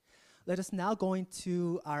Let us now go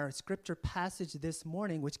into our scripture passage this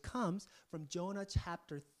morning, which comes from Jonah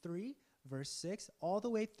chapter 3, verse 6, all the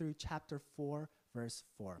way through chapter 4, verse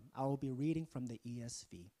 4. I will be reading from the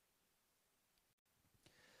ESV.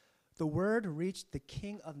 The word reached the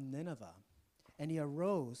king of Nineveh, and he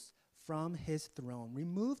arose from his throne,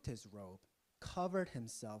 removed his robe, covered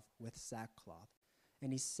himself with sackcloth,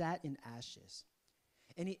 and he sat in ashes.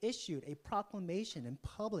 And he issued a proclamation and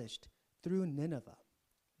published through Nineveh,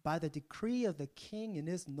 by the decree of the king and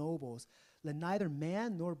his nobles, let neither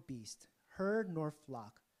man nor beast, herd nor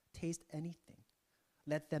flock, taste anything.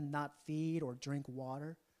 Let them not feed or drink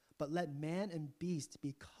water, but let man and beast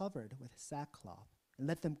be covered with sackcloth, and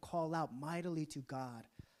let them call out mightily to God.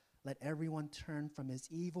 Let everyone turn from his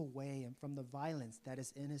evil way and from the violence that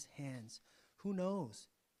is in his hands. Who knows?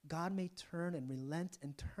 God may turn and relent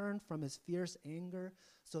and turn from his fierce anger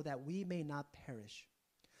so that we may not perish.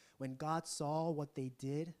 When God saw what they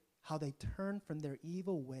did, how they turned from their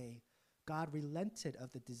evil way, God relented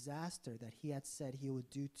of the disaster that he had said he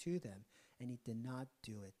would do to them, and he did not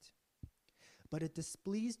do it. But it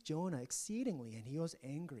displeased Jonah exceedingly, and he was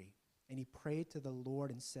angry. And he prayed to the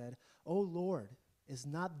Lord and said, O Lord, is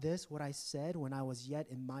not this what I said when I was yet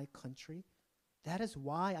in my country? That is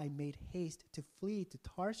why I made haste to flee to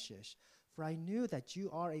Tarshish, for I knew that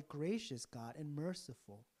you are a gracious God and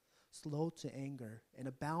merciful, slow to anger, and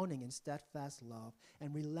abounding in steadfast love,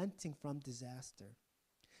 and relenting from disaster.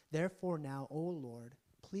 Therefore now, O Lord,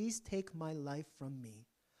 please take my life from me,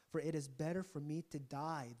 for it is better for me to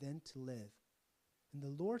die than to live. And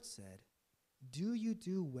the Lord said, do you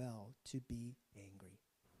do well to be angry?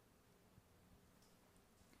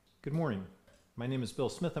 Good morning. My name is Bill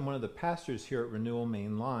Smith. I'm one of the pastors here at Renewal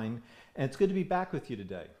Main Line, and it's good to be back with you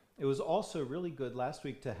today. It was also really good last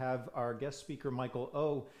week to have our guest speaker, Michael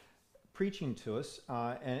O., preaching to us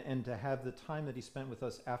and to have the time that he spent with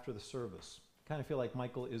us after the service. I kind of feel like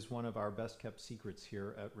Michael is one of our best kept secrets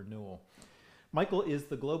here at Renewal. Michael is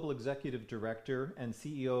the Global Executive Director and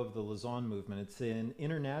CEO of the Lausanne Movement. It's an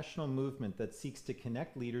international movement that seeks to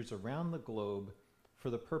connect leaders around the globe for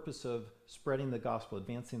the purpose of spreading the gospel,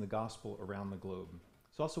 advancing the gospel around the globe.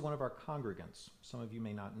 He's also one of our congregants. Some of you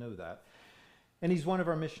may not know that. And he's one of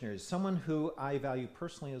our missionaries, someone who I value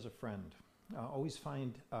personally as a friend. Always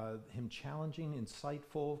find him challenging,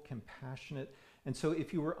 insightful, compassionate. And so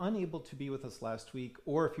if you were unable to be with us last week,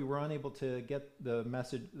 or if you were unable to get the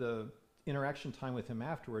message, the interaction time with him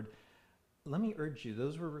afterward, let me urge you,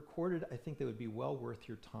 those were recorded. I think they would be well worth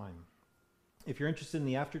your time. If you're interested in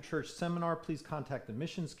the after-church seminar, please contact the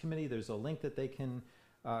missions committee. There's a link that they can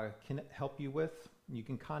help you with. You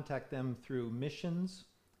can contact them through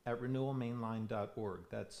missions@renewalmainline.org.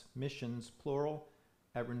 That's missions, plural,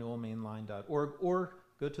 at renewalmainline.org, or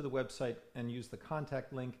go to the website and use the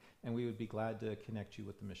contact link, and we would be glad to connect you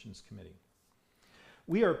with the missions committee.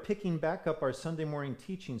 We are picking back up our Sunday morning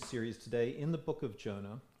teaching series today in the book of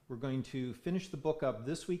Jonah. We're going to finish the book up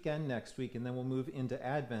this week and next week, and then we'll move into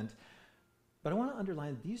Advent. But I want to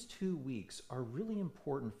underline these 2 weeks are really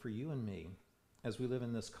important for you and me as we live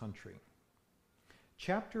in this country.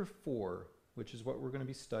 Chapter 4, which is what we're going to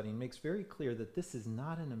be studying, makes very clear that this is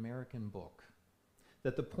not an American book.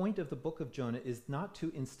 That the point of the book of Jonah is not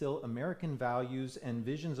to instill American values and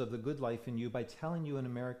visions of the good life in you by telling you an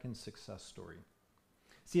American success story.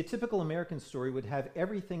 See, a typical American story would have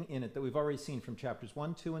everything in it that we've already seen from chapters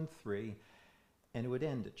 1, 2, and 3, and it would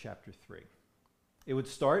end at chapter 3. It would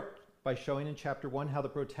start by showing in chapter 1 how the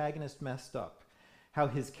protagonist messed up, how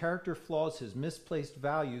his character flaws, his misplaced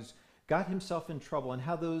values got himself in trouble, and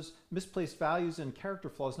how those misplaced values and character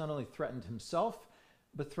flaws not only threatened himself,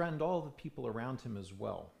 but threatened all the people around him as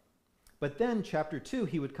well. But then chapter 2,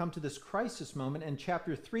 he would come to this crisis moment, and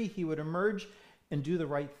chapter 3, he would emerge and do the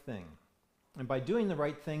right thing. And by doing the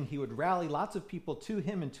right thing, he would rally lots of people to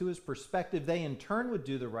him and to his perspective. They in turn would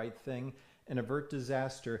do the right thing and avert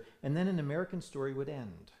disaster, and then an American story would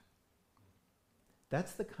end.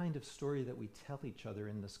 That's the kind of story that we tell each other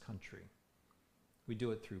in this country. We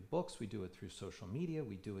do it through books, we do it through social media,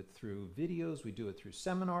 we do it through videos, we do it through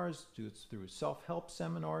seminars, do it through self-help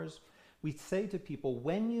seminars. We say to people,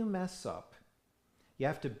 when you mess up, you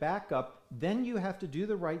have to back up, then you have to do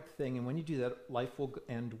the right thing, and when you do that, life will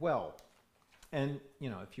end well. And,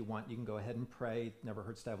 if you want, you can go ahead and pray. It never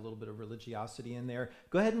hurts to have a little bit of religiosity in there.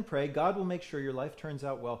 Go ahead and pray. God will make sure your life turns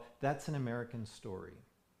out well. That's an American story.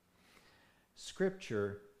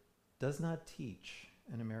 Scripture does not teach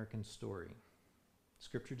an American story.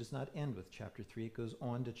 Scripture does not end with chapter 3. It goes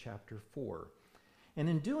on to chapter 4. And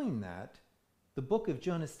in doing that, the book of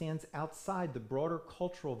Jonah stands outside the broader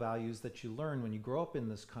cultural values that you learn when you grow up in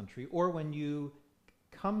this country or when you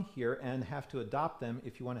come here and have to adopt them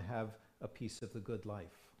if you want to have a piece of the good life.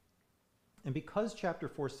 And because chapter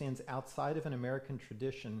 4 stands outside of an American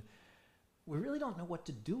tradition, we really don't know what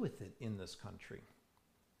to do with it in this country.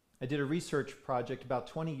 I did a research project about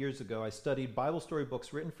 20 years ago. I studied Bible story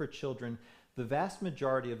books written for children. The vast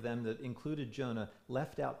majority of them that included Jonah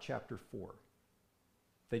left out chapter 4.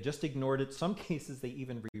 They just ignored it. Some cases, they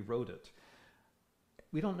even rewrote it.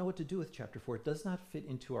 We don't know what to do with chapter 4. It does not fit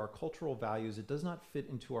into our cultural values. It does not fit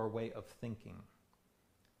into our way of thinking.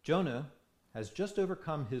 Jonah has just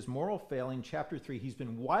overcome his moral failing. Chapter 3, he's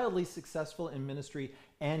been wildly successful in ministry,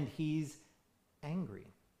 and he's angry,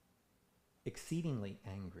 exceedingly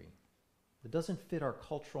angry. It doesn't fit our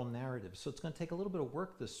cultural narrative. So it's going to take a little bit of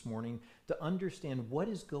work this morning to understand what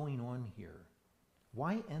is going on here.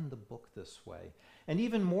 Why end the book this way? And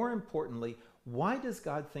even more importantly, why does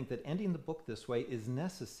God think that ending the book this way is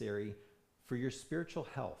necessary for your spiritual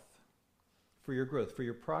health, for your growth, for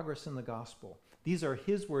your progress in the gospel? These are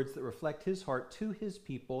his words that reflect his heart to his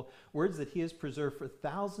people, words that he has preserved for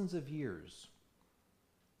thousands of years.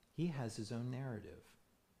 He has his own narrative.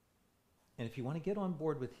 And if you want to get on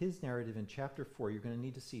board with his narrative in chapter 4, you're going to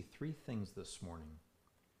need to see three things this morning.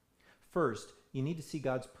 First, you need to see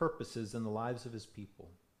God's purposes in the lives of his people.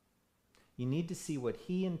 You need to see what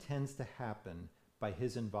he intends to happen by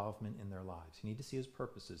his involvement in their lives. You need to see his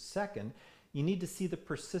purposes. Second, you need to see the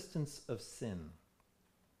persistence of sin,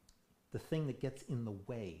 the thing that gets in the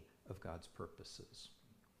way of God's purposes.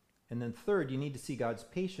 And then third, you need to see God's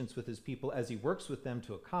patience with his people as he works with them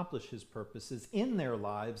to accomplish his purposes in their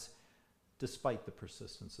lives despite the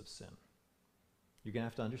persistence of sin. You're going to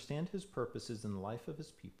have to understand his purposes in the life of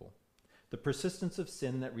his people, the persistence of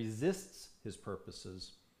sin that resists his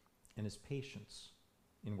purposes, and his patience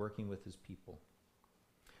in working with his people.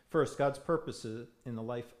 First, God's purposes in the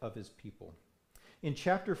life of his people. In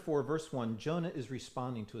chapter 4, verse 1, Jonah is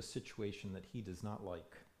responding to a situation that he does not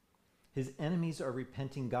like. His enemies are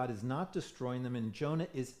repenting. God is not destroying them, and Jonah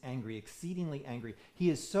is angry, exceedingly angry. He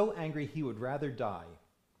is so angry he would rather die.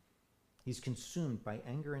 He's consumed by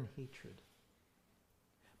anger and hatred.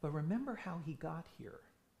 But remember how he got here.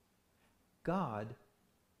 God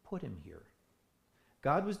put him here.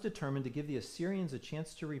 God was determined to give the Assyrians a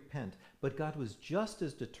chance to repent, but God was just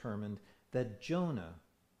as determined that Jonah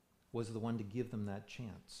was the one to give them that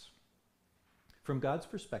chance. From God's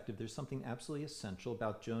perspective, there's something absolutely essential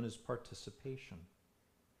about Jonah's participation.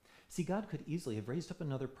 See, God could easily have raised up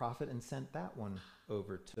another prophet and sent that one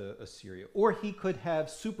over to Assyria. Or he could have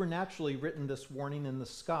supernaturally written this warning in the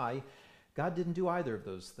sky. God didn't do either of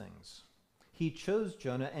those things. He chose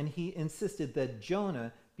Jonah, and he insisted that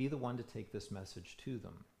Jonah be the one to take this message to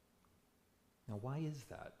them. Now, why is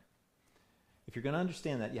that? If you're going to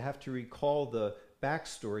understand that, you have to recall the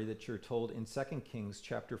backstory that you're told in 2 Kings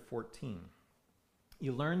chapter 14.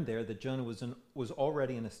 You learn there that Jonah was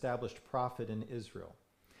already an established prophet in Israel.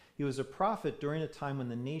 He was a prophet during a time when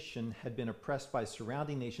the nation had been oppressed by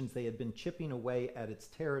surrounding nations. They had been chipping away at its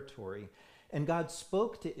territory. And God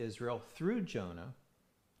spoke to Israel through Jonah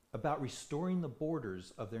about restoring the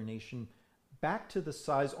borders of their nation back to the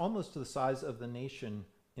size, almost to the size of the nation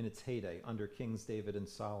in its heyday under Kings David and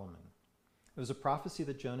Solomon. It was a prophecy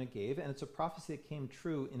that Jonah gave, and it's a prophecy that came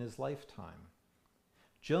true in his lifetime.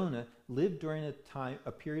 Jonah lived during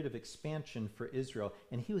a period of expansion for Israel,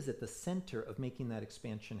 and he was at the center of making that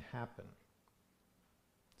expansion happen.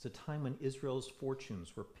 It's a time when Israel's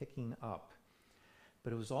fortunes were picking up,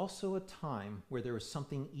 but it was also a time where there was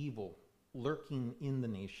something evil lurking in the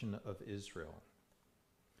nation of Israel.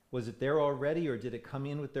 Was it there already, or did it come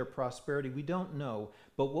in with their prosperity? We don't know,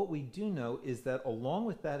 but what we do know is that along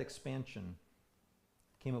with that expansion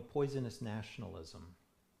came a poisonous nationalism,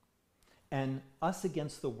 an us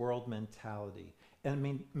against the world mentality, and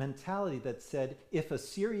a mentality that said, if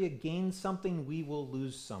Assyria gains something, we will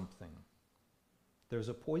lose something. There's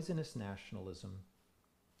a poisonous nationalism,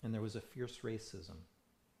 and there was a fierce racism.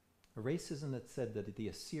 A racism that said that the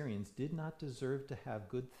Assyrians did not deserve to have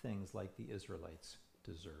good things like the Israelites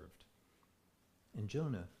deserved. And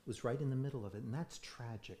Jonah was right in the middle of it, and that's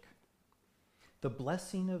tragic. The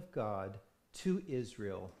blessing of God to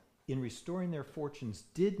Israel in restoring their fortunes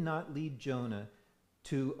did not lead Jonah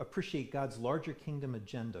to appreciate God's larger kingdom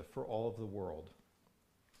agenda for all of the world,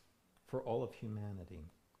 for all of humanity.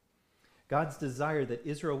 God's desire that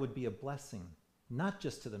Israel would be a blessing, not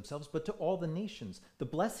just to themselves, but to all the nations. The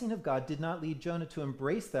blessing of God did not lead Jonah to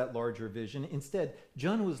embrace that larger vision. Instead,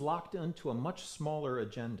 Jonah was locked into a much smaller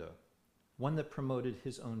agenda, one that promoted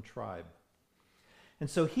his own tribe. And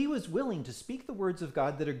so he was willing to speak the words of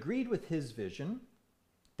God that agreed with his vision,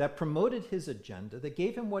 that promoted his agenda, that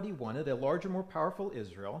gave him what he wanted, a larger, more powerful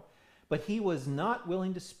Israel. but he was not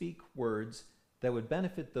willing to speak words that would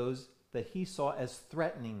benefit those that he saw as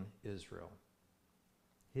threatening Israel,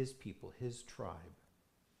 his people, his tribe,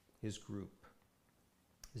 his group.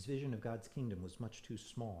 His vision of God's kingdom was much too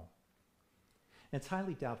small. And it's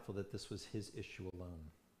highly doubtful that this was his issue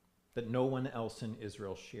alone, that no one else in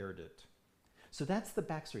Israel shared it. So that's the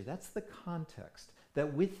backstory, that's the context,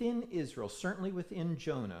 that within Israel, certainly within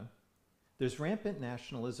Jonah, there's rampant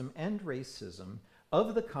nationalism and racism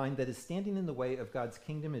of the kind that is standing in the way of God's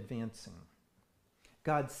kingdom advancing.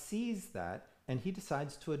 God sees that, and he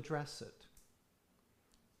decides to address it.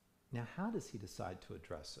 Now, how does he decide to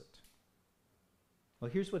address it? Well,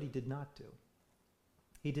 here's what he did not do.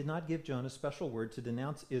 He did not give Jonah a special word to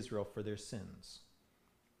denounce Israel for their sins.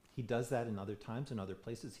 He does that in other times, in other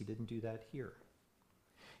places. He didn't do that here.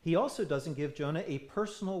 He also doesn't give Jonah a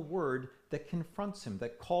personal word that confronts him,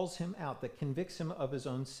 that calls him out, that convicts him of his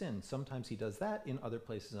own sin. Sometimes he does that in other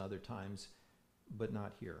places and other times, but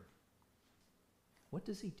not here. What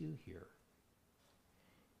does he do here?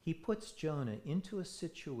 He puts Jonah into a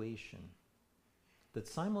situation that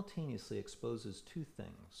simultaneously exposes two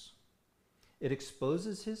things. It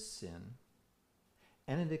exposes his sin,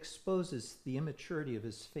 and it exposes the immaturity of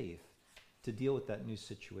his faith to deal with that new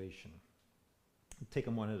situation. Take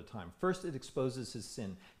them one at a time. First, it exposes his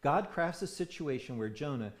sin. God crafts a situation where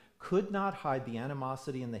Jonah could not hide the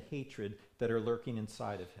animosity and the hatred that are lurking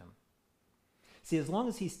inside of him. See, as long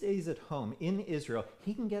as he stays at home in Israel,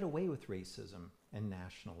 he can get away with racism and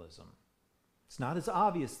nationalism. It's not as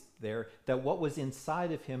obvious there that what was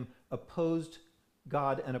inside of him opposed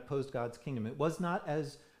God and opposed God's kingdom. It was not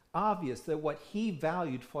as obvious that what he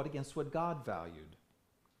valued fought against what God valued.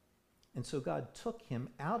 And so God took him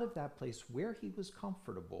out of that place where he was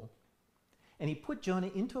comfortable, and he put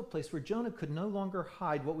Jonah into a place where Jonah could no longer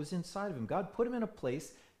hide what was inside of him. God put him in a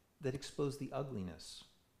place that exposed the ugliness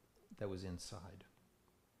that was inside.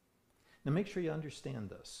 Now make sure you understand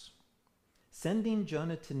this. Sending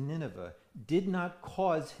Jonah to Nineveh did not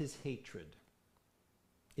cause his hatred.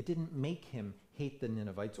 It didn't make him hate the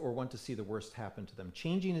Ninevites or want to see the worst happen to them.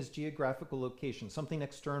 Changing his geographical location, something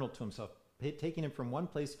external to himself, taking him from one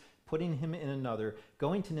place, putting him in another,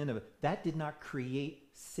 going to Nineveh, that did not create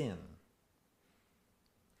sin.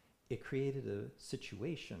 It created a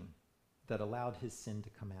situation that allowed his sin to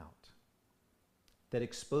come out, that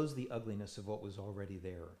exposed the ugliness of what was already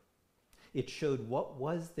there. It showed what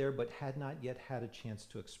was there but had not yet had a chance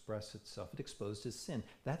to express itself. It exposed his sin.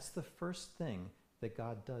 That's the first thing that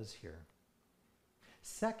God does here.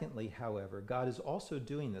 Secondly, however, God is also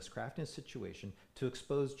doing this, crafting a situation to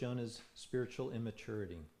expose Jonah's spiritual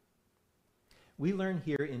immaturity. We learn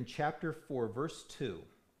here in chapter 4, verse 2,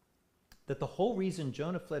 that the whole reason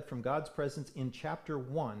Jonah fled from God's presence in chapter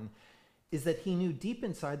 1 is that he knew deep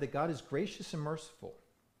inside that God is gracious and merciful,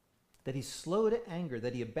 that he's slow to anger,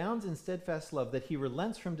 that he abounds in steadfast love, that he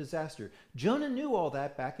relents from disaster. Jonah knew all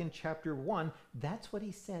that back in chapter 1. That's what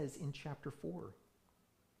he says in chapter 4.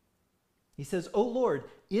 He says, "O Lord,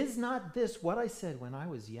 is not this what I said when I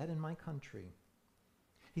was yet in my country?"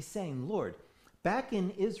 He's saying, Lord, back in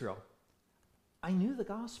Israel, I knew the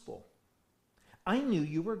gospel. I knew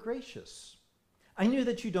you were gracious. I knew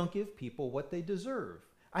that you don't give people what they deserve.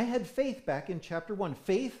 I had faith back in chapter 1,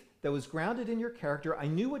 faith that was grounded in your character. I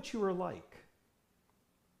knew what you were like.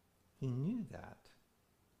 He knew that,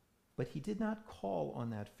 but he did not call on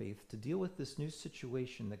that faith to deal with this new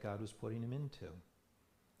situation that God was putting him into.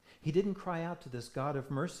 He didn't cry out to this God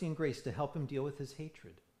of mercy and grace to help him deal with his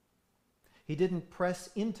hatred. He didn't press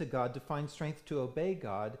into God to find strength to obey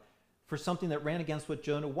God for something that ran against what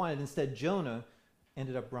Jonah wanted. Instead, Jonah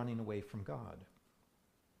ended up running away from God.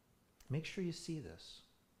 Make sure you see this.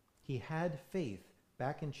 He had faith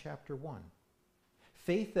back in chapter 1.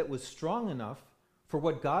 Faith that was strong enough for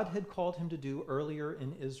what God had called him to do earlier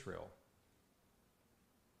in Israel.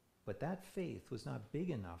 But that faith was not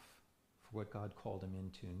big enough for what God called him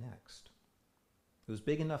into next. It was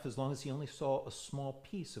big enough as long as he only saw a small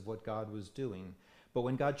piece of what God was doing. But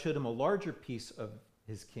when God showed him a larger piece of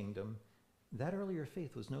his kingdom, that earlier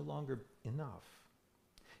faith was no longer enough.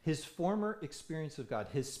 His former experience of God,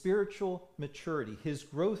 his spiritual maturity, his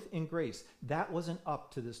growth in grace, that wasn't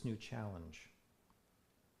up to this new challenge.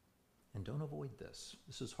 And don't avoid this.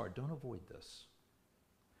 This is hard. Don't avoid this.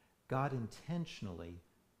 God intentionally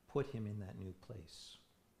put him in that new place.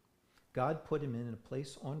 God put him in a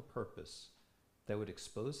place on purpose that would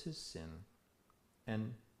expose his sin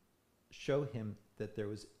and show him that there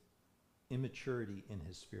was immaturity in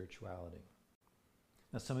his spirituality.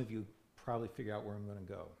 Now, some of you probably figure out where I'm going to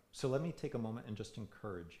go. So let me take a moment and just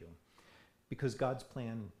encourage you. Because God's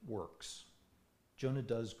plan works. Jonah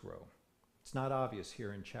does grow. It's not obvious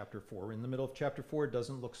here in chapter 4. We're in the middle of chapter 4. It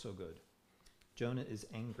doesn't look so good. Jonah is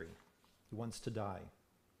angry. He wants to die.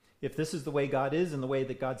 If this is the way God is and the way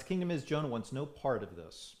that God's kingdom is, Jonah wants no part of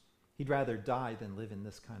this. He'd rather die than live in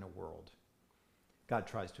this kind of world. God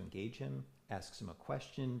tries to engage him, asks him a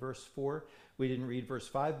question in verse 4. We didn't read verse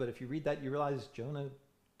 5, but if you read that, you realize Jonah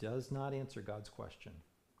does not answer God's question,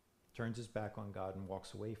 turns his back on God and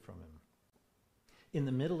walks away from him. In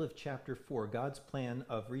the middle of chapter 4, God's plan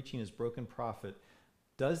of reaching his broken prophet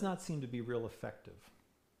does not seem to be real effective.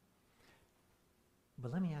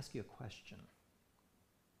 But let me ask you a question.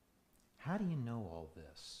 How do you know all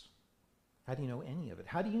this? How do you know any of it?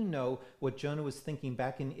 How do you know what Jonah was thinking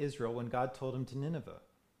back in Israel when God told him to Nineveh?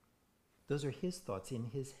 Those are his thoughts in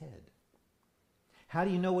his head. How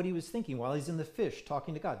do you know what he was thinking while he's in the fish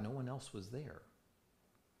talking to God? No one else was there.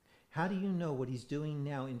 How do you know what he's doing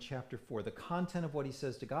now in chapter 4? The content of what he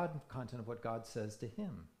says to God, the content of what God says to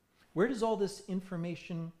him. Where does all this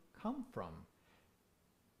information come from?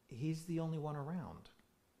 He's the only one around.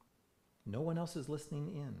 No one else is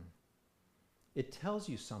listening in. It tells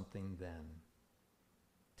you something then.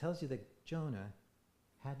 It tells you that Jonah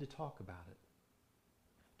had to talk about it.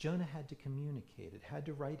 Jonah had to communicate it, had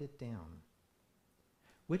to write it down.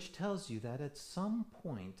 Which tells you that at some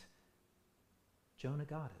point, Jonah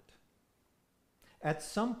got it. At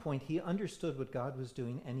some point, he understood what God was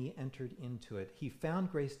doing and he entered into it. He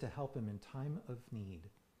found grace to help him in time of need.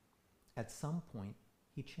 At some point,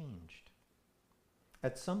 he changed.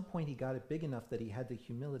 At some point, he got it big enough that he had the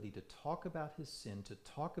humility to talk about his sin, to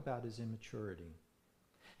talk about his immaturity.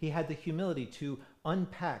 He had the humility to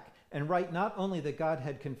unpack and write not only that God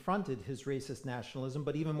had confronted his racist nationalism,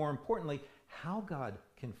 but even more importantly, how God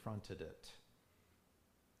confronted it.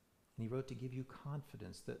 And he wrote to give you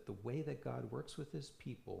confidence that the way that God works with his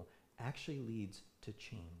people actually leads to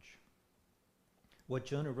change. What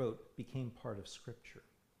Jonah wrote became part of Scripture.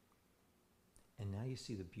 And now you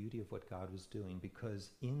see the beauty of what God was doing,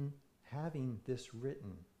 because in having this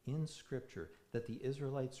written in Scripture that the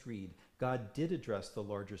Israelites read, God did address the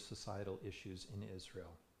larger societal issues in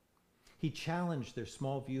Israel. He challenged their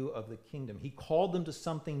small view of the kingdom. He called them to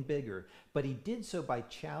something bigger, but he did so by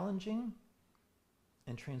challenging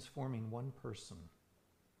and transforming one person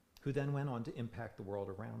who then went on to impact the world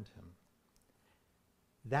around him.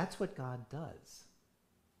 That's what God does.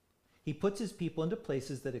 He puts his people into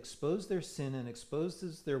places that expose their sin and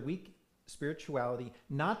exposes their weak spirituality,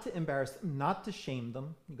 not to embarrass them, not to shame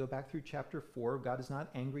them. You go back through chapter 4, God is not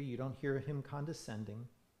angry. You don't hear him condescending.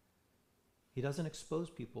 He doesn't expose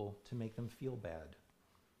people to make them feel bad.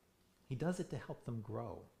 He does it to help them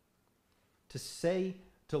grow, to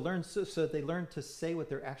learn so that they learn to say what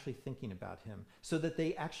they're actually thinking about him, so that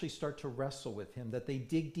they actually start to wrestle with him, that they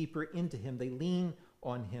dig deeper into him, they lean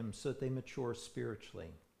on him so that they mature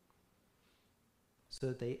spiritually, so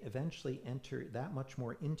that they eventually enter that much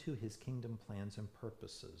more into his kingdom plans and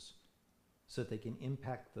purposes, so that they can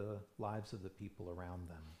impact the lives of the people around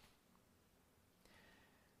them.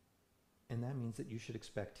 And that means that you should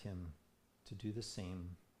expect him to do the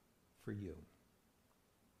same for you.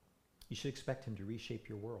 You should expect him to reshape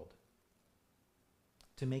your world,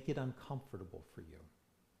 to make it uncomfortable for you,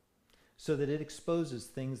 so that it exposes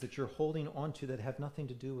things that you're holding onto that have nothing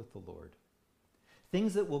to do with the Lord.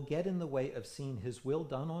 Things that will get in the way of seeing his will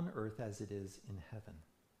done on earth as it is in heaven.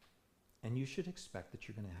 And you should expect that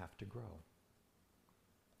you're going to have to grow.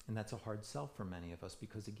 And that's a hard sell for many of us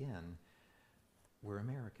because, again, we're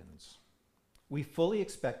Americans. We fully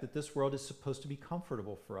expect that this world is supposed to be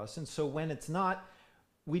comfortable for us. And so when it's not,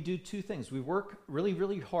 we do two things. We work really,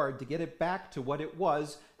 really hard to get it back to what it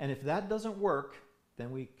was. And if that doesn't work,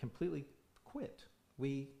 then we completely quit.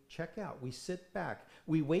 We check out. We sit back.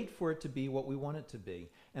 We wait for it to be what we want it to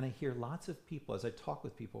be. And I hear lots of people, as I talk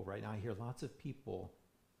with people right now, I hear lots of people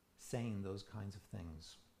saying those kinds of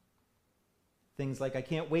things. Things like, I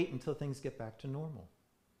can't wait until things get back to normal.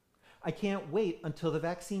 I can't wait until the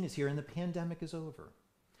vaccine is here and the pandemic is over.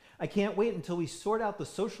 I can't wait until we sort out the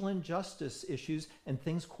social injustice issues and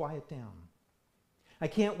things quiet down. I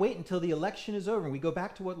can't wait until the election is over and we go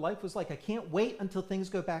back to what life was like. I can't wait until things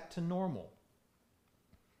go back to normal.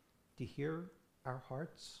 Do you hear our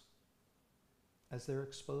hearts as they're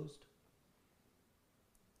exposed?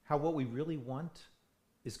 How what we really want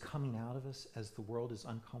is coming out of us as the world is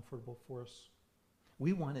uncomfortable for us?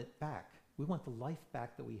 We want it back. We want the life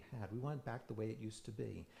back that we had. We want it back the way it used to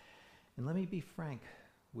be. And let me be frank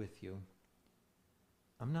with you.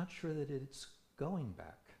 I'm not sure that it's going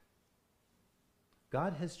back.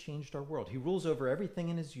 God has changed our world. He rules over everything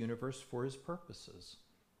in his universe for his purposes.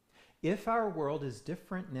 If our world is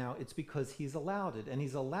different now, it's because he's allowed it. And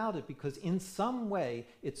he's allowed it because in some way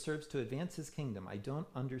it serves to advance his kingdom. I don't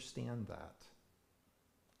understand that.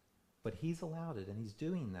 But he's allowed it, and he's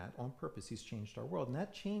doing that on purpose. He's changed our world. And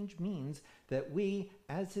that change means that we,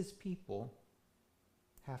 as his people,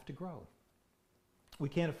 have to grow. We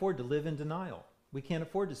can't afford to live in denial. We can't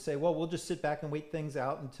afford to say, well, we'll just sit back and wait things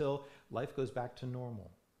out until life goes back to normal.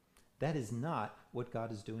 That is not what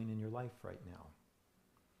God is doing in your life right now.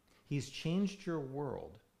 He's changed your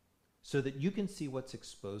world so that you can see what's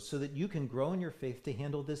exposed, so that you can grow in your faith to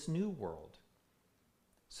handle this new world,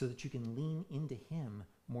 so that you can lean into him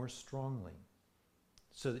more strongly,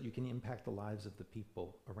 so that you can impact the lives of the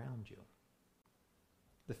people around you.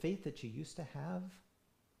 The faith that you used to have,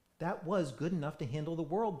 that was good enough to handle the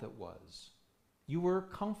world that was. You were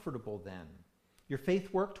comfortable then. Your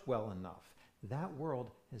faith worked well enough. That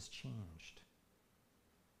world has changed.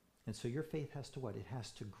 And so your faith has to what? It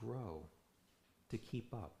has to grow to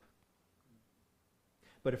keep up.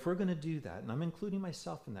 But if we're going to do that, and I'm including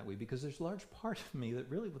myself in that way because there's a large part of me that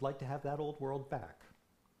really would like to have that old world back.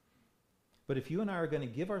 But if you and I are going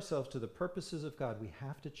to give ourselves to the purposes of God, we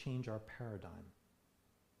have to change our paradigm.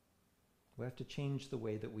 We have to change the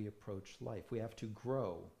way that we approach life. We have to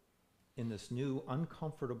grow in this new,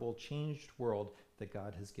 uncomfortable, changed world that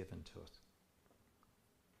God has given to us.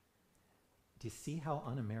 Do you see how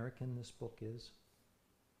un-American this book is?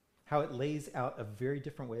 How it lays out a very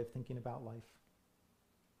different way of thinking about life?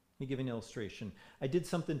 Let me give you an illustration. I did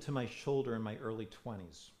something to my shoulder in my early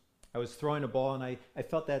 20s. I was throwing a ball and I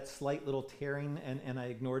felt that slight little tearing and I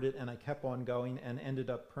ignored it and I kept on going and ended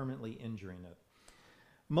up permanently injuring it.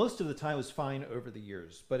 Most of the time it was fine over the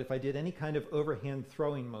years, but if I did any kind of overhand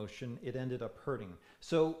throwing motion, it ended up hurting.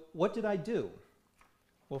 So what did I do?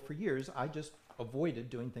 Well, for years, I just avoided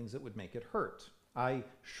doing things that would make it hurt. I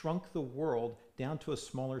shrunk the world down to a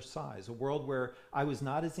smaller size, a world where I was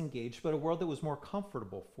not as engaged, but a world that was more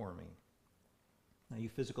comfortable for me. Now, you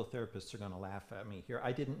physical therapists are going to laugh at me here.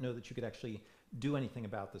 I didn't know that you could actually do anything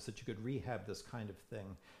about this, that you could rehab this kind of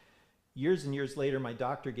thing. Years and years later, my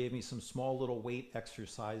doctor gave me some small little weight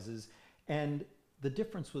exercises, and the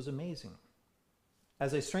difference was amazing.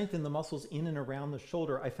 As I strengthened the muscles in and around the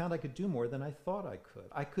shoulder, I found I could do more than I thought I could.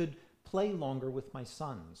 I could play longer with my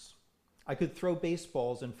sons. I could throw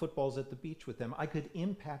baseballs and footballs at the beach with them. I could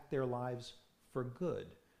impact their lives for good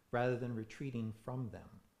rather than retreating from them.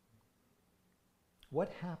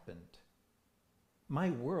 What happened? My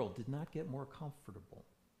world did not get more comfortable.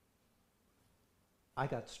 I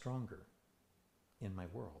got stronger in my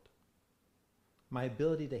world. My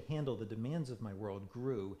ability to handle the demands of my world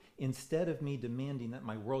grew instead of me demanding that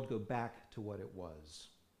my world go back to what it was.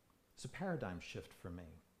 It's a paradigm shift for me.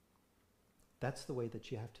 That's the way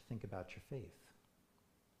that you have to think about your faith.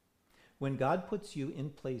 When God puts you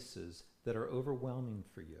in places that are overwhelming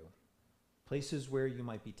for you, places where you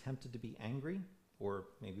might be tempted to be angry, or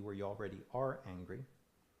maybe where you already are angry,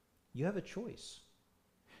 you have a choice.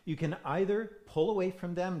 You can either pull away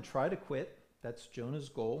from them, try to quit. That's Jonah's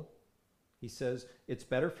goal. He says, it's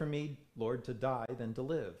better for me, Lord, to die than to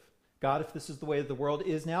live. God, if this is the way the world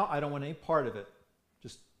is now, I don't want any part of it.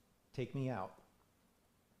 Just take me out.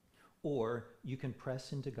 Or you can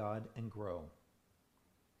press into God and grow.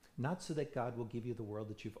 Not so that God will give you the world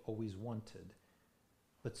that you've always wanted,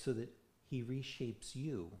 but so that he reshapes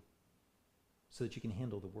you so that you can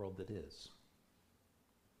handle the world that is.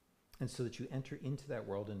 And so that you enter into that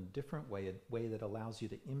world in a different way, a way that allows you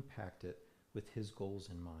to impact it with his goals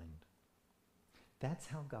in mind. That's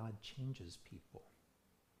how God changes people.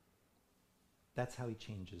 That's how he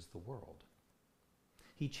changes the world.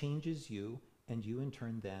 He changes you, and you in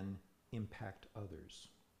turn then impact others.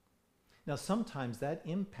 Now, sometimes that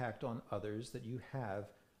impact on others that you have,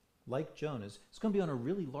 like Jonah's, it's going to be on a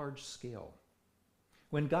really large scale.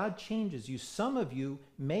 When God changes you, some of you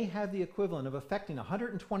may have the equivalent of affecting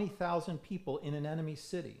 120,000 people in an enemy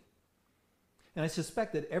city. And I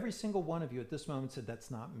suspect that every single one of you at this moment said,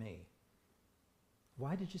 that's not me.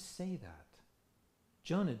 Why did you say that?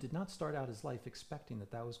 Jonah did not start out his life expecting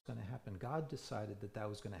that that was going to happen. God decided that that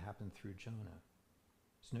was going to happen through Jonah.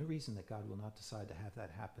 There's no reason that God will not decide to have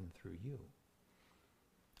that happen through you.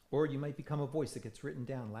 Or you might become a voice that gets written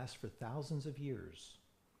down, lasts for thousands of years.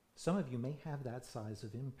 Some of you may have that size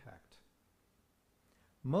of impact.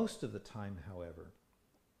 Most of the time, however,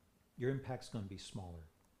 your impact's going to be smaller.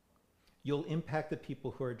 You'll impact the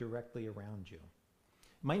people who are directly around you.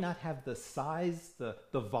 It might not have the size, the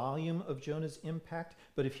volume of Jonah's impact,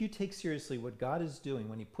 but if you take seriously what God is doing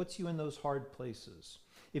when he puts you in those hard places,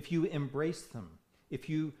 if you embrace them, if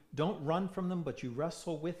you don't run from them, but you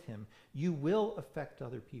wrestle with him, you will affect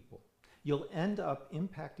other people. you'll end up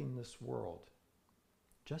impacting this world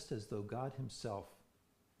just as though God himself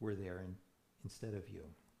were there instead of you.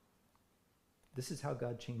 This is how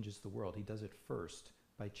God changes the world. He does it first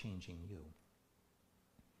by changing you.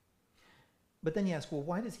 But then you ask, well,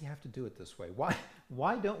 why does he have to do it this way?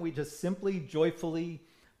 Why don't we just simply, joyfully,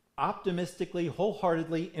 optimistically,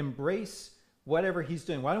 wholeheartedly embrace whatever he's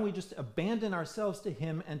doing? Why don't we just abandon ourselves to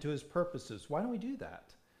him and to his purposes? Why don't we do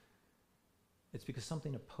that? It's because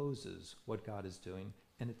something opposes what God is doing,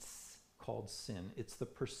 and it's called sin. It's the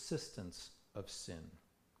persistence of sin.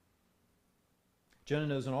 Jonah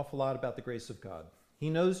knows an awful lot about the grace of God.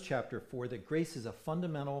 He knows, chapter 4, that grace is a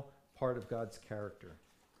fundamental part of God's character.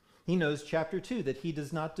 He knows, chapter 2, that he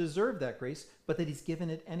does not deserve that grace, but that he's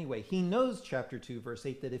given it anyway. He knows, chapter 2, verse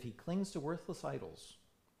 8, that if he clings to worthless idols,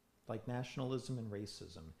 like nationalism and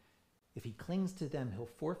racism, if he clings to them, he'll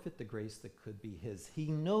forfeit the grace that could be his.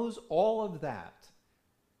 He knows all of that.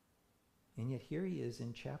 And yet here he is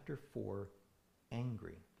in chapter 4,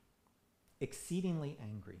 angry, exceedingly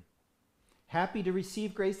angry. Happy to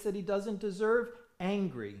receive grace that he doesn't deserve,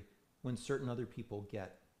 angry when certain other people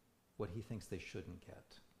get what he thinks they shouldn't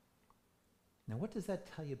get. Now, what does that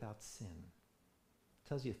tell you about sin? It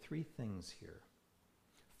tells you three things here.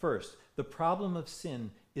 First, the problem of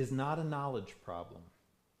sin is not a knowledge problem.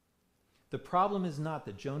 The problem is not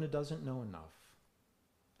that Jonah doesn't know enough.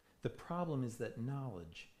 The problem is that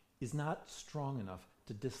knowledge is not strong enough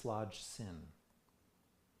to dislodge sin.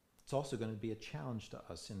 It's also going to be a challenge to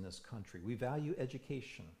us in this country. We value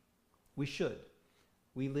education. We should.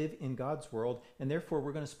 We live in God's world, and therefore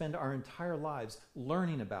we're going to spend our entire lives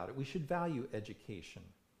learning about it. We should value education.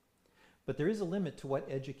 But there is a limit to what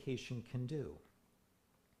education can do.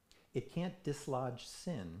 It can't dislodge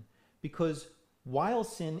sin, because while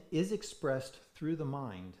sin is expressed through the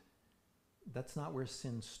mind, that's not where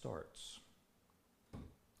sin starts.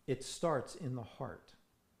 It starts in the heart.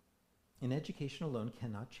 And education alone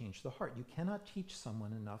cannot change the heart. You cannot teach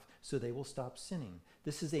someone enough so they will stop sinning.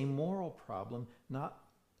 This is a moral problem, not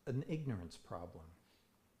an ignorance problem.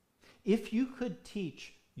 If you could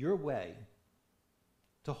teach your way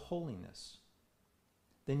to holiness,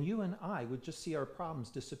 then you and I would just see our problems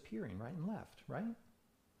disappearing right and left, right?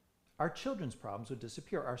 Our children's problems would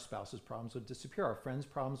disappear. Our spouse's problems would disappear. Our friends'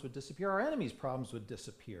 problems would disappear. Our enemies' problems would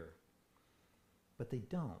disappear. But they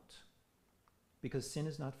don't, because sin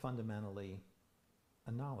is not fundamentally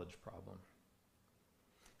a knowledge problem.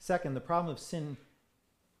 Second, the problem of sin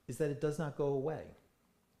is that it does not go away.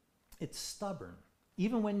 It's stubborn,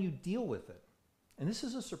 even when you deal with it. And this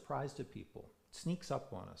is a surprise to people. It sneaks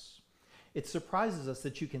up on us. It surprises us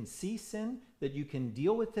that you can see sin, that you can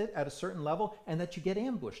deal with it at a certain level, and that you get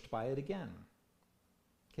ambushed by it again.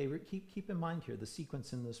 Okay, keep in mind here the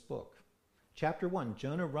sequence in this book. Chapter 1,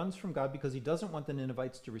 Jonah runs from God because he doesn't want the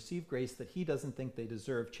Ninevites to receive grace that he doesn't think they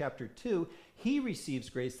deserve. Chapter 2, he receives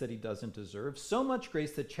grace that he doesn't deserve, so much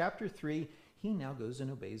grace that chapter 3, he now goes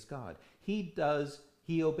and obeys God. He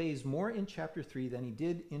obeys more in chapter 3 than he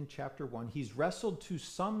did in chapter 1. He's wrestled to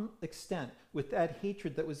some extent with that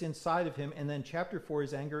hatred that was inside of him, and then chapter 4,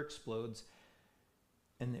 his anger explodes,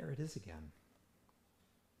 and there it is again.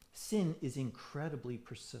 Sin is incredibly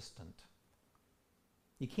persistent.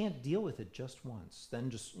 You can't deal with it just once,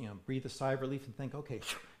 then just breathe a sigh of relief and think, okay,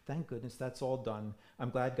 thank goodness that's all done.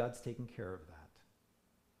 I'm glad God's taken care of that.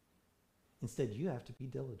 Instead, you have to be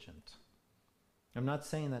diligent. I'm not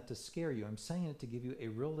saying that to scare you. I'm saying it to give you a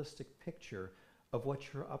realistic picture of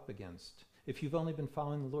what you're up against. If you've only been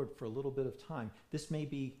following the Lord for a little bit of time, this may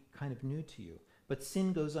be kind of new to you. But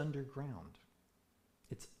sin goes underground.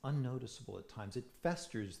 It's unnoticeable at times. It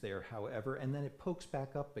festers there, however, and then it pokes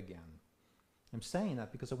back up again. I'm saying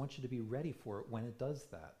that because I want you to be ready for it when it does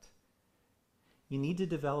that. You need to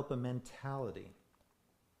develop a mentality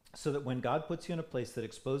so that when God puts you in a place that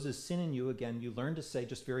exposes sin in you again, you learn to say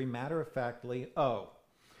just very matter-of-factly, oh,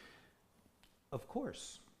 of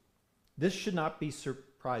course. This should not be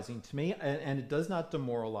surprising to me, and it does not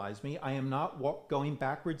demoralize me. I am not going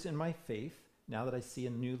backwards in my faith now that I see a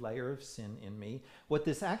new layer of sin in me. What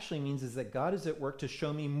this actually means is that God is at work to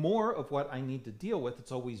show me more of what I need to deal with.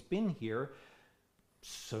 It's always been here,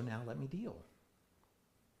 so now let me deal.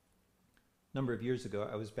 A number of years ago,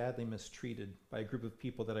 I was badly mistreated by a group of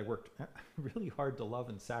people that I worked really hard to love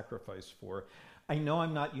and sacrifice for. I know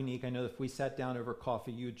I'm not unique. I know if we sat down over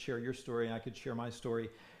coffee, you would share your story and I could share my story.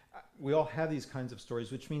 We all have these kinds of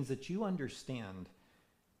stories, which means that you understand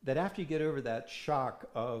that after you get over that shock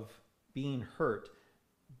of being hurt,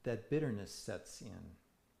 that bitterness sets in,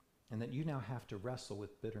 and that you now have to wrestle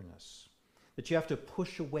with bitterness, that you have to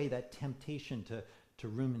push away that temptation to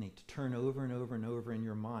ruminate, to turn over and over and over in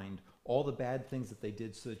your mind all the bad things that they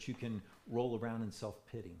did so that you can roll around in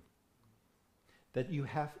self-pity. That you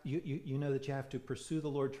know that you have to pursue the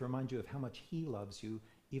Lord to remind you of how much he loves you,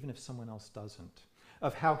 even if someone else doesn't.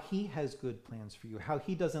 Of how he has good plans for you, how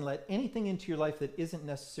he doesn't let anything into your life that isn't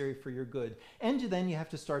necessary for your good. And then you have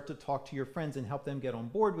to start to talk to your friends and help them get on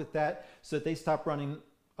board with that so that they stop running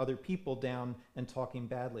other people down and talking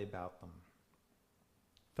badly about them.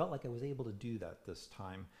 Felt like I was able to do that this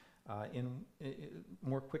time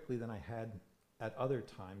more quickly than I had at other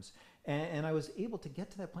times. And I was able to get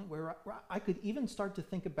to that point where I could even start to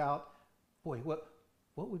think about, boy, what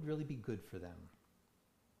would really be good for them?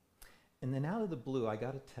 And then out of the blue, I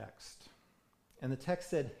got a text. And the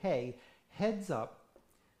text said, hey, heads up,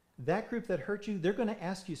 that group that hurt you, they're going to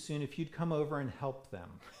ask you soon if you'd come over and help them.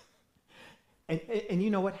 And you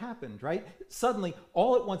know what happened, right? Suddenly,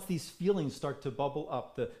 all at once, these feelings start to bubble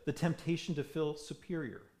up, the temptation to feel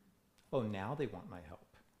superior. Oh, now they want my help.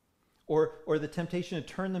 Or the temptation to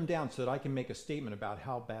turn them down so that I can make a statement about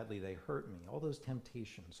how badly they hurt me. All those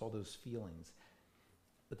temptations, all those feelings.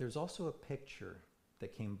 But there's also a picture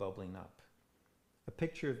that came bubbling up. A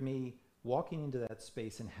picture of me walking into that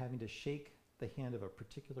space and having to shake the hand of a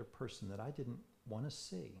particular person that I didn't want to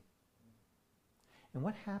see. And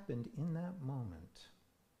what happened in that moment,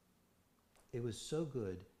 it was so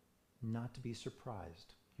good not to be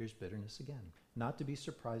surprised. Here's bitterness again. Not to be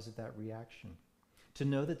surprised at that reaction. To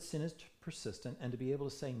know that sin is persistent and to be able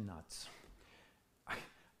to say, nuts.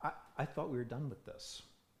 I thought we were done with this,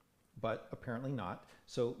 but apparently not.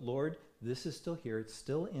 So Lord, this is still here. It's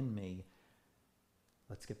still in me.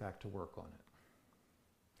 Let's get back to work on it.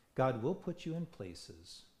 God will put you in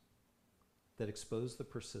places that expose the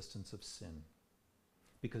persistence of sin.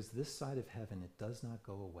 Because this side of heaven, it does not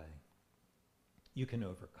go away. You can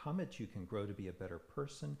overcome it. You can grow to be a better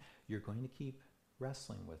person. You're going to keep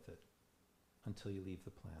wrestling with it until you leave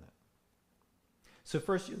the planet. So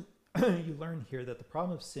first, you learn here that the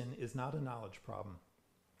problem of sin is not a knowledge problem.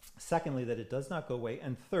 Secondly, that it does not go away.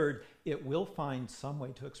 And third, it will find some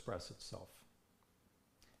way to express itself.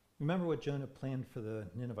 Remember what Jonah planned for the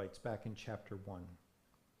Ninevites back in chapter 1.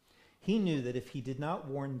 He knew that if he did not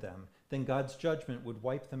warn them, then God's judgment would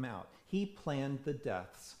wipe them out. He planned the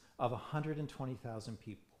deaths of 120,000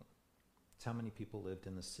 people. That's how many people lived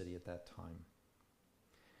in the city at that time.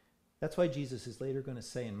 That's why Jesus is later going to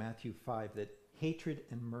say in Matthew 5 that hatred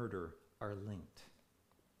and murder are linked.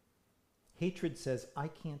 Hatred says, I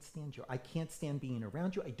can't stand you. I can't stand being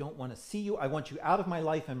around you. I don't want to see you. I want you out of my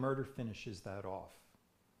life. And murder finishes that off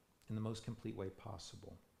in the most complete way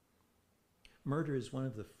possible. Murder is one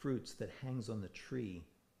of the fruits that hangs on the tree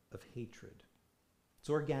of hatred. It's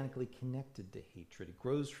organically connected to hatred. It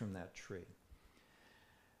grows from that tree.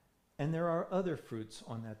 And there are other fruits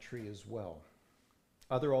on that tree as well,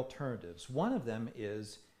 other alternatives. One of them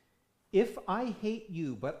is, if I hate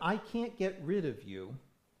you, but I can't get rid of you,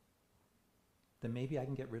 then maybe I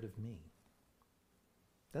can get rid of me.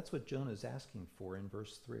 That's what Jonah is asking for in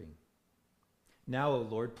verse 3. Now, O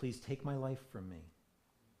Lord, please take my life from me.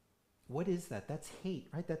 What is that? That's hate,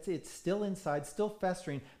 right? That's it. It's still inside, still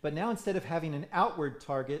festering, but now instead of having an outward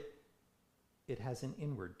target, it has an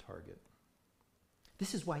inward target.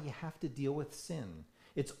 This is why you have to deal with sin.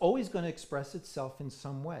 It's always going to express itself in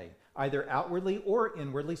some way, either outwardly or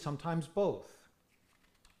inwardly, sometimes both.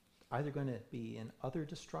 Either going to be in other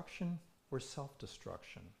destruction or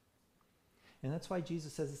self-destruction. And that's why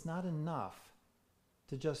Jesus says it's not enough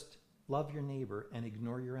to just love your neighbor and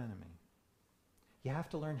ignore your enemy. You have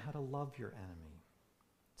to learn how to love your enemy.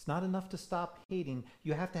 It's not enough to stop hating.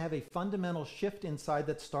 You have to have a fundamental shift inside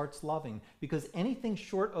that starts loving, because anything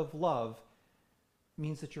short of love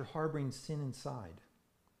means that you're harboring sin inside.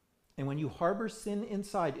 And when you harbor sin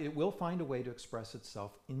inside, it will find a way to express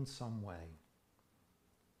itself in some way.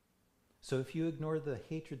 So if you ignore the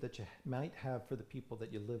hatred that you might have for the people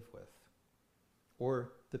that you live with,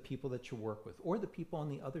 or the people that you work with, or the people on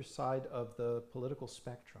the other side of the political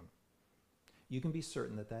spectrum, you can be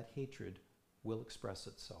certain that that hatred will express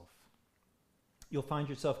itself. You'll find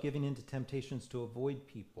yourself giving in to temptations to avoid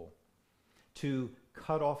people, to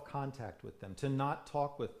cut off contact with them, to not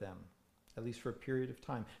talk with them, at least for a period of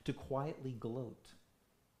time, to quietly gloat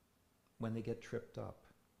when they get tripped up.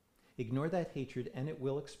 Ignore that hatred and it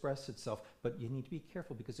will express itself, but you need to be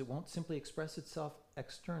careful because it won't simply express itself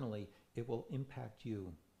externally, it will impact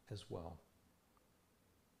you as well.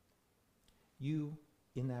 You,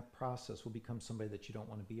 in that process, will become somebody that you don't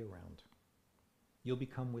want to be around. You'll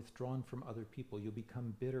become withdrawn from other people. You'll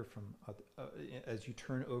become bitter from as you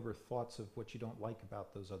turn over thoughts of what you don't like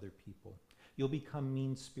about those other people. You'll become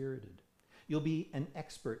mean-spirited. You'll be an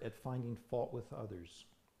expert at finding fault with others.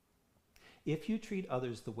 If you treat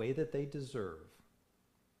others the way that they deserve,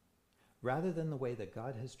 rather than the way that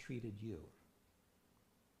God has treated you,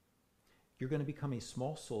 you're going to become a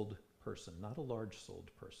small-souled person, not a large-souled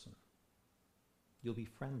person. You'll be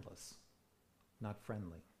friendless, not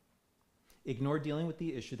friendly. Ignore dealing with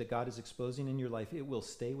the issue that God is exposing in your life. It will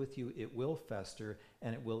stay with you, it will fester,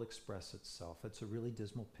 and it will express itself. It's a really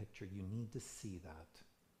dismal picture. You need to see that.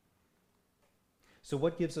 So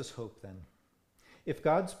what gives us hope then? If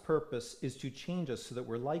God's purpose is to change us so that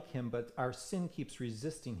we're like him, but our sin keeps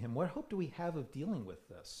resisting him, what hope do we have of dealing with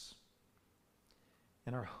this?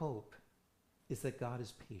 And our hope is that God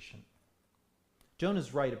is patient.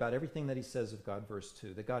 Jonah's right about everything that he says of God, verse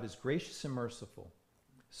 2, that God is gracious and merciful,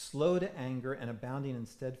 slow to anger and abounding in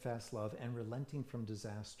steadfast love and relenting from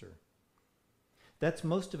disaster. That's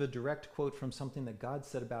most of a direct quote from something that God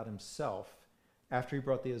said about himself after he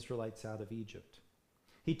brought the Israelites out of Egypt.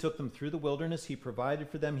 He took them through the wilderness. He provided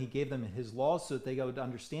for them. He gave them his laws so that they would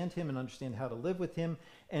understand him and understand how to live with him.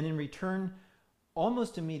 And in return,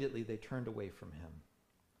 almost immediately, they turned away from him.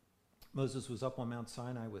 Moses was up on Mount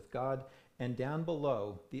Sinai with God, and down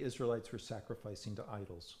below, the Israelites were sacrificing to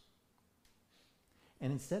idols.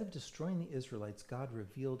 And instead of destroying the Israelites, God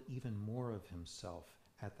revealed even more of himself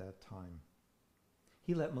at that time.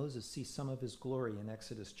 He let Moses see some of his glory in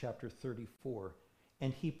Exodus chapter 34,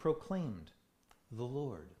 and he proclaimed, the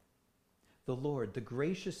Lord, the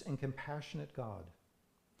gracious and compassionate God,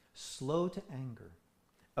 slow to anger,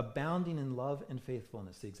 abounding in love and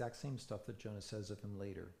faithfulness, the exact same stuff that Jonah says of him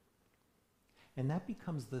later. And that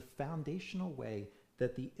becomes the foundational way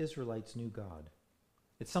that the Israelites knew God.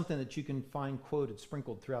 It's something that you can find quoted,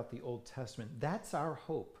 sprinkled throughout the Old Testament. That's our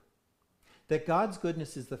hope, that God's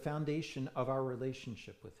goodness is the foundation of our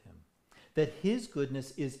relationship with him, that his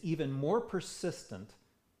goodness is even more persistent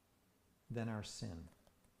than our sin,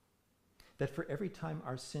 that for every time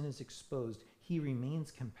our sin is exposed, he remains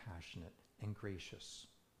compassionate and gracious,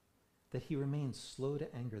 that he remains slow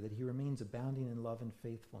to anger, that he remains abounding in love and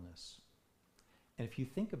faithfulness. And if you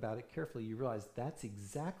think about it carefully, you realize that's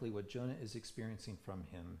exactly what Jonah is experiencing from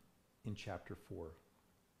him in chapter 4.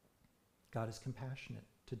 God is compassionate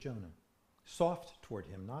to Jonah, soft toward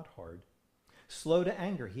him, not hard. Slow to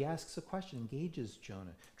anger, he asks a question, engages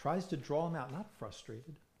Jonah, tries to draw him out, not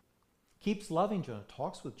frustrated. Keeps loving Jonah,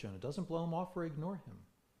 talks with Jonah, doesn't blow him off or ignore him.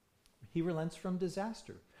 He relents from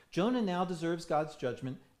disaster. Jonah now deserves God's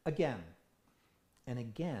judgment again. And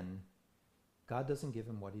again, God doesn't give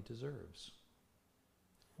him what he deserves.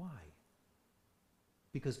 Why?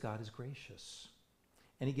 Because God is gracious.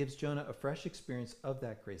 And he gives Jonah a fresh experience of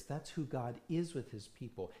that grace. That's who God is with his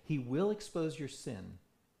people. He will expose your sin,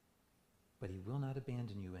 but he will not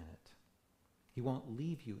abandon you in it. He won't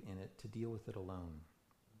leave you in it to deal with it alone.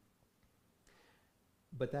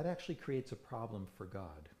 But that actually creates a problem for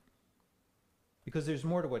God. Because there's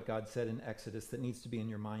more to what God said in Exodus that needs to be in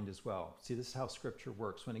your mind as well. See, this is how Scripture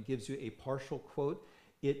works. When it gives you a partial quote,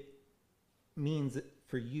 it means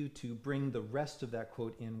for you to bring the rest of that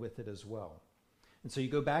quote in with it as well. And so you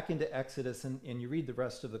go back into Exodus and you read the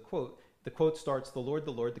rest of the quote. The quote starts, the Lord,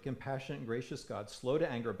 the compassionate and gracious God, slow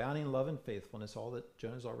to anger, abounding in love and faithfulness, all that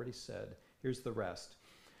Jonah's already said. Here's the rest.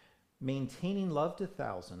 Maintaining love to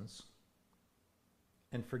thousands,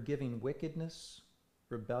 and forgiving wickedness,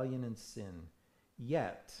 rebellion, and sin.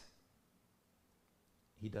 Yet,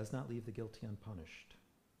 he does not leave the guilty unpunished.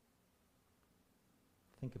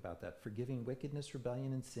 Think about that. Forgiving wickedness,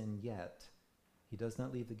 rebellion, and sin, yet he does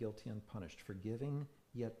not leave the guilty unpunished. Forgiving,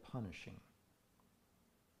 yet punishing.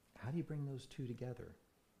 How do you bring those two together?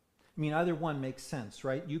 I mean, either one makes sense,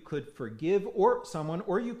 right? You could forgive someone,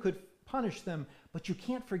 or you could punish them, but you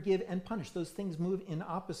can't forgive and punish. Those things move in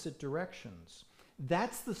opposite directions.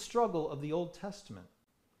 That's the struggle of the Old Testament.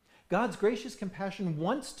 God's gracious compassion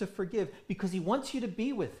wants to forgive because he wants you to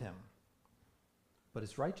be with him. But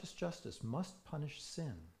his righteous justice must punish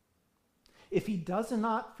sin. If he does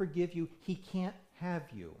not forgive you, he can't have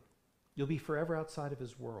you. You'll be forever outside of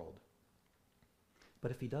his world.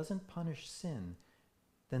 But if he doesn't punish sin,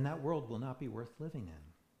 then that world will not be worth living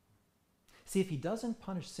in. See, if he doesn't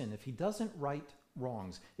punish sin, if he doesn't right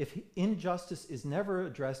wrongs, if injustice is never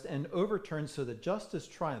addressed and overturned so that justice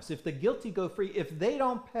triumphs, if the guilty go free, if they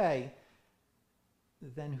don't pay,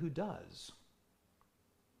 then who does?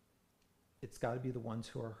 It's got to be the ones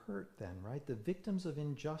who are hurt then, right? The victims of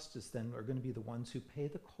injustice then are going to be the ones who pay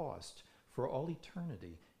the cost for all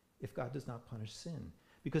eternity if God does not punish sin,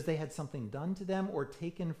 because they had something done to them or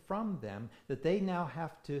taken from them that they now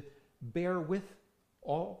have to bear with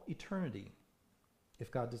all eternity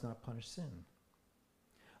if God does not punish sin.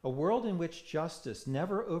 A world in which justice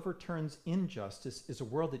never overturns injustice is a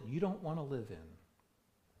world that you don't want to live in.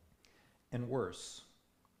 And worse,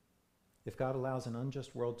 if God allows an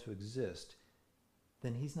unjust world to exist,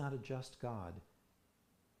 then he's not a just God.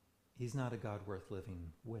 He's not a God worth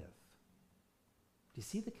living with. Do you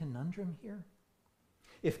see the conundrum here?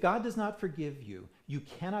 If God does not forgive you, you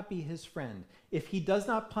cannot be his friend. If he does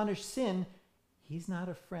not punish sin, he's not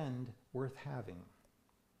a friend worth having.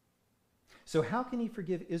 So how can he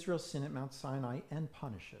forgive Israel's sin at Mount Sinai and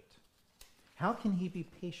punish it? How can he be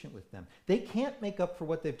patient with them? They can't make up for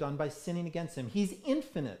what they've done by sinning against him. He's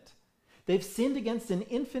infinite. They've sinned against an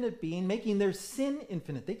infinite being, making their sin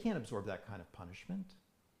infinite. They can't absorb that kind of punishment.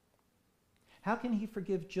 How can he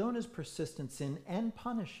forgive Jonah's persistent sin and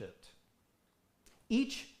punish it?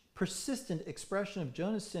 Each persistent expression of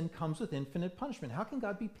Jonah's sin comes with infinite punishment. How can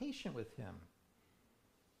God be patient with him?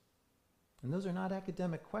 And those are not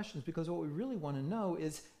academic questions, because what we really want to know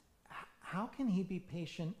is, how can he be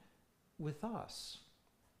patient with us?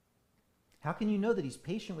 How can you know that he's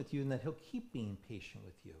patient with you and that he'll keep being patient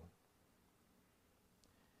with you?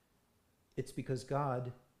 It's because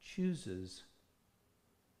God chooses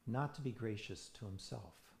not to be gracious to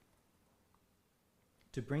himself.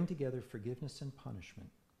 To bring together forgiveness and punishment,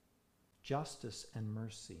 justice and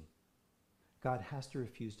mercy, God has to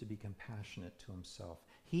refuse to be compassionate to himself.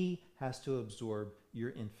 He has to absorb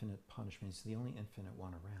your infinite punishment. He's the only infinite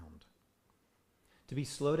one around. To be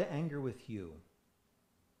slow to anger with you,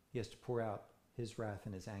 he has to pour out his wrath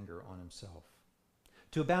and his anger on himself.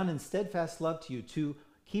 To abound in steadfast love to you, to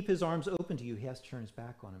keep his arms open to you, he has to turn his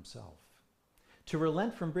back on himself. To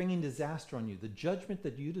relent from bringing disaster on you, the judgment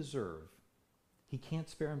that you deserve, he can't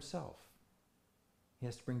spare himself. He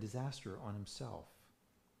has to bring disaster on himself.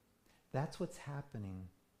 That's what's happening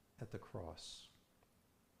at the cross.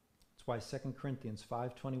 That's why 2 Corinthians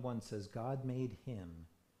 5:21 says, God made him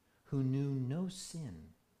who knew no sin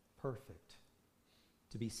perfect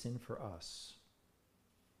to be sin for us,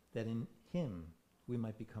 that in him we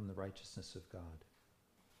might become the righteousness of God.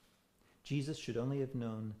 Jesus should only have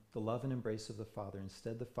known the love and embrace of the Father.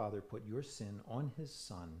 Instead, the Father put your sin on his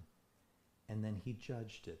Son, and then he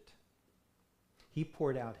judged it. He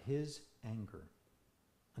poured out his anger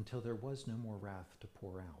until there was no more wrath to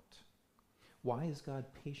pour out. Why is God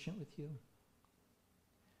patient with you?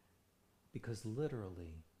 Because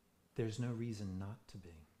literally, there's no reason not to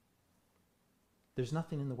be. There's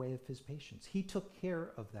nothing in the way of his patience. He took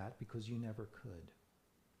care of that because you never could.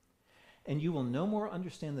 And you will no more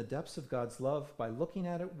understand the depths of God's love by looking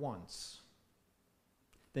at it once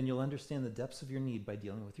than you'll understand the depths of your need by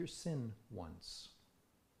dealing with your sin once.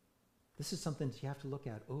 This is something that you have to look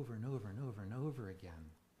at over and over and over and over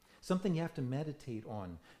again. Something you have to meditate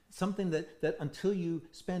on. Something that until you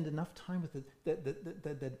spend enough time with it,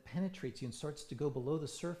 that penetrates you and starts to go below the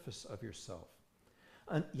surface of yourself.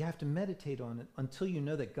 You have to meditate on it until you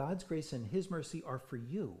know that God's grace and his mercy are for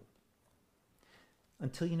you.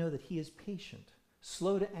 Until you know that he is patient,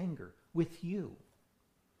 slow to anger with you.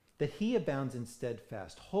 That he abounds in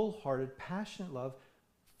steadfast, wholehearted, passionate love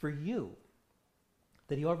for you.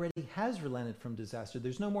 That he already has relented from disaster.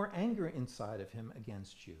 There's no more anger inside of him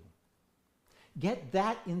against you. Get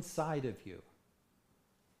that inside of you,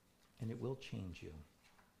 and it will change you.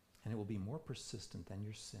 And it will be more persistent than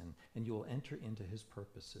your sin, and you will enter into his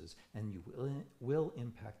purposes, and you will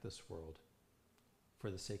impact this world for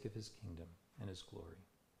the sake of his kingdom and his glory.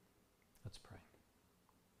 Let's pray.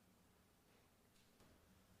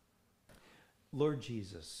 Lord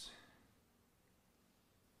Jesus,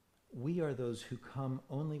 we are those who come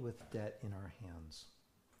only with debt in our hands.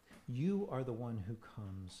 You are the one who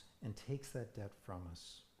comes and takes that debt from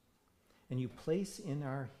us. And you place in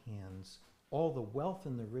our hands all the wealth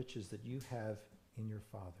and the riches that you have in your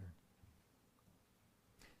Father.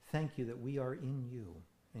 Thank you that we are in you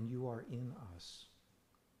and you are in us.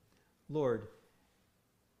 Lord,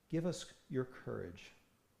 give us your courage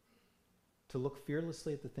to look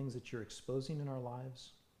fearlessly at the things that you're exposing in our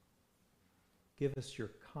lives. Give us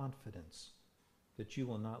your confidence that you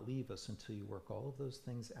will not leave us until you work all of those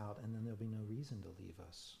things out, and then there'll be no reason to leave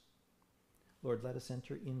us. Lord, let us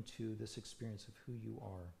enter into this experience of who you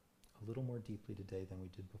are a little more deeply today than we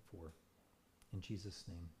did before. In Jesus'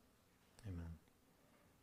 name, amen.